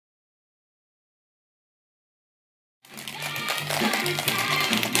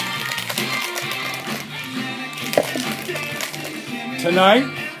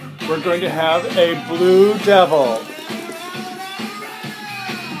Tonight, we're going to have a Blue Devil.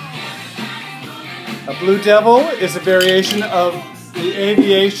 A Blue Devil is a variation of the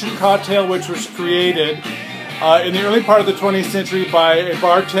aviation cocktail which was created in the early part of the 20th century by a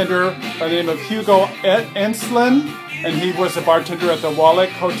bartender by the name of Hugo Enslin, and he was a bartender at the Wallach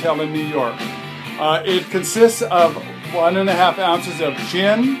Hotel in New York. It consists of 1.5 ounces of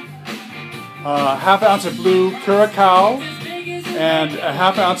gin, half ounce of blue curacao, and a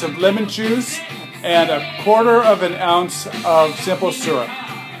half ounce of lemon juice, and 1/4 ounce of simple syrup.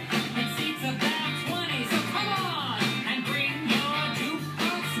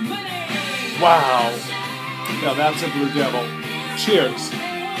 Wow! Now that's a Blue Devil. Cheers!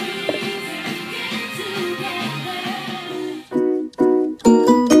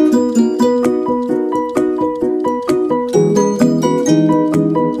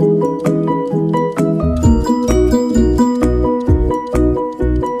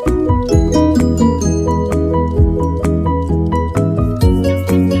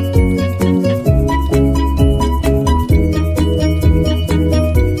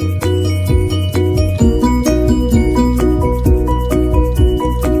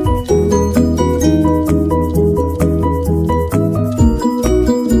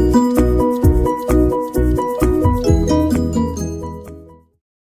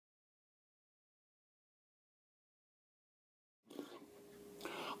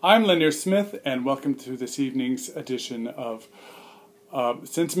 I'm Lanier Smith, and welcome to this evening's edition of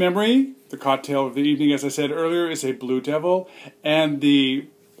Since Memory. The cocktail of the evening, as I said earlier, is a Blue Devil, and the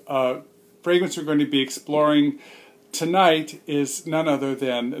fragrance we're going to be exploring tonight is none other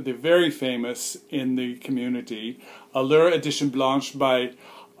than the very famous in the community Allure Edition Blanche by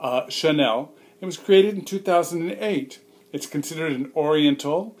Chanel. It was created in 2008. It's considered an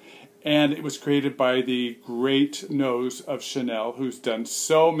Oriental, and it was created by the great nose of Chanel, who's done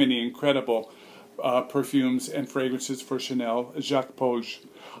so many incredible perfumes and fragrances for Chanel, Jacques Polge.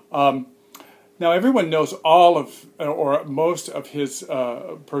 Now everyone knows all of, or most of his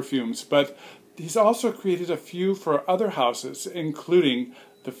perfumes, but he's also created a few for other houses, including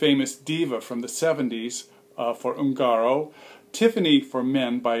the famous Diva from the 70s for Ungaro, Tiffany for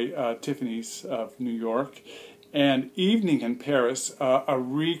Men by Tiffany's of New York, and Evening in Paris, a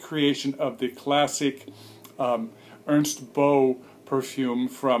recreation of the classic Ernst Beau perfume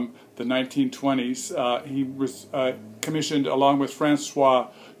from the 1920s. He was commissioned along with Francois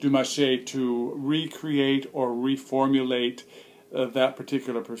Dumarchais to recreate or reformulate that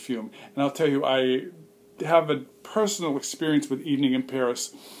particular perfume. And I'll tell you, I have a personal experience with Evening in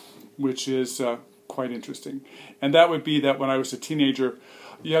Paris, which is quite interesting. And that would be that when I was a teenager,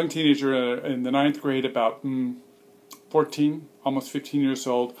 young teenager in the 9th grade, about 14, almost 15 years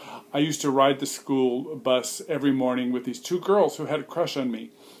old, I used to ride the school bus every morning with these two girls who had a crush on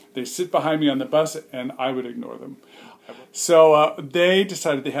me. They'd sit behind me on the bus and I would ignore them. So they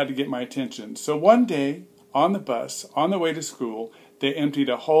decided they had to get my attention. So one day on the bus, on the way to school, they emptied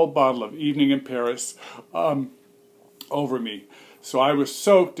a whole bottle of Evening in Paris over me. So I was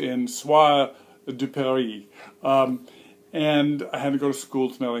soaked in Soie de Paris. And I had to go to school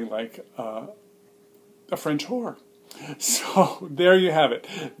smelling like a French whore. So there you have it.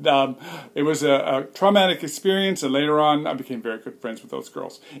 It was a traumatic experience, and later on I became very good friends with those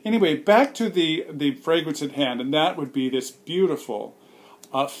girls. Anyway, back to the fragrance at hand, and that would be this beautiful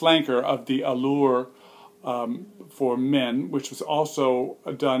flanker of the Allure for Men, which was also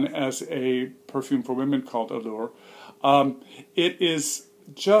done as a perfume for women called Allure. It is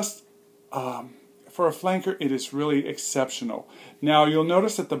just... for a flanker, it is really exceptional. Now, you'll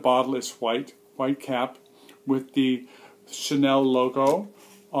notice that the bottle is white cap, with the Chanel logo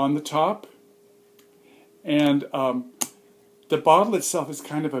on the top. And the bottle itself is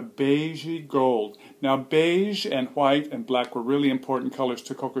kind of a beigey gold. Now, beige and white and black were really important colors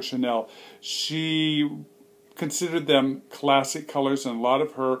to Coco Chanel. She considered them classic colors, and a lot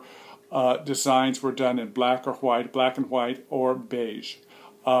of her designs were done in black or white, black and white, or beige.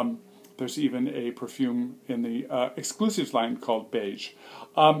 There's even a perfume in the exclusives line called Beige.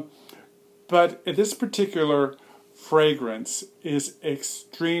 But this particular fragrance is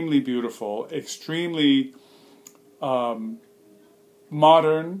extremely beautiful, extremely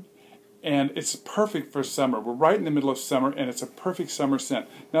modern, and it's perfect for summer. We're right in the middle of summer, and it's a perfect summer scent.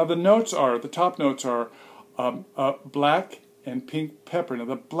 Now the top notes are black and pink pepper. Now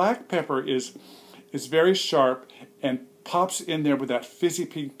the black pepper is very sharp and pops in there with that fizzy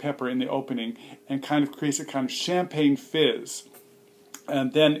pink pepper in the opening and kind of creates a kind of champagne fizz.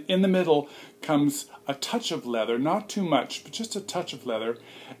 And then in the middle comes a touch of leather, not too much, but just a touch of leather,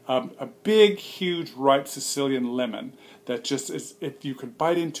 a big, huge, ripe Sicilian lemon that just is, if you could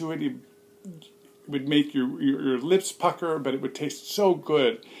bite into it, it would make your lips pucker, but it would taste so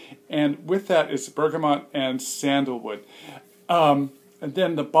good. And with that is bergamot and sandalwood. And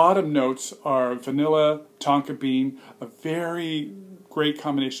then the bottom notes are vanilla, tonka bean, a very great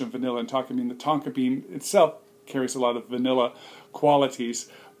combination of vanilla and tonka bean. The tonka bean itself carries a lot of vanilla qualities,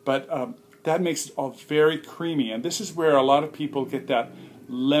 but that makes it all very creamy. And this is where a lot of people get that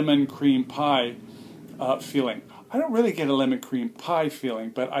lemon cream pie feeling. I don't really get a lemon cream pie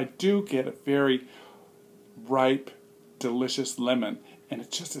feeling, but I do get a very ripe, delicious lemon. And it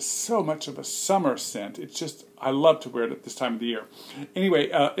just is so much of a summer scent. It's just, I love to wear it at this time of the year.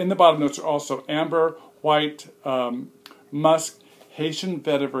 Anyway, in the bottom notes are also amber, white, musk, Haitian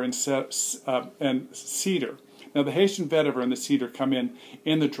vetiver, and cedar. Now the Haitian vetiver and the cedar come in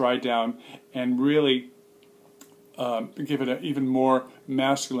the dry down and really give it an even more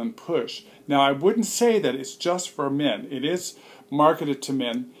masculine push. Now I wouldn't say that it's just for men. It is marketed to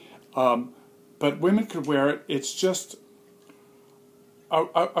men, but women could wear it. It's just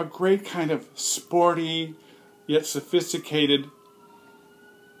a great kind of sporty yet sophisticated,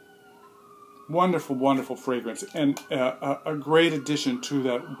 wonderful, wonderful fragrance, and a great addition to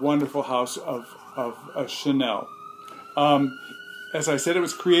that wonderful house of Chanel. As I said, it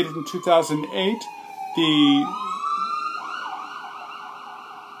was created in 2008.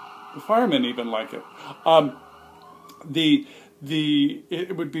 The firemen even like it.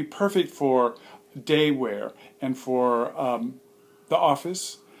 It would be perfect for day wear and for the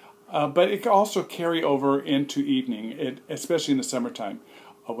office, but it can also carry over into evening, especially in the summertime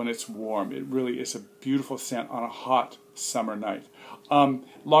when it's warm. It really is a beautiful scent on a hot summer night.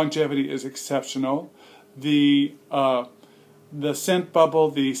 Longevity is exceptional. The scent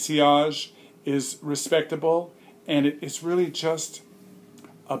bubble, the sillage, is respectable, and it's really just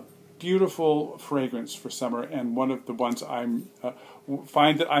a beautiful fragrance for summer, and one of the ones I'm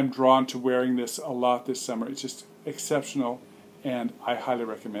find that I'm drawn to wearing this a lot this summer. It's just exceptional, and I highly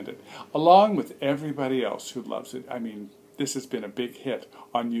recommend it, along with everybody else who loves it. I mean, this has been a big hit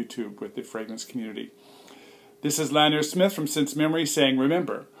on YouTube with the fragrance community. This is Lanier Smith from Since Memory saying,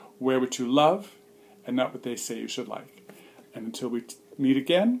 remember, wear what you love and not what they say you should like. And until we meet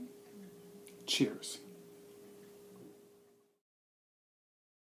again, cheers.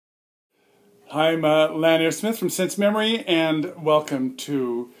 I'm Lanier Smith from Since Memory, and welcome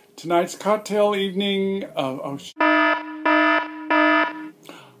to tonight's cocktail evening of...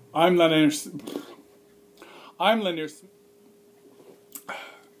 I'm Lanier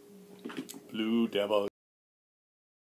Blue Devil.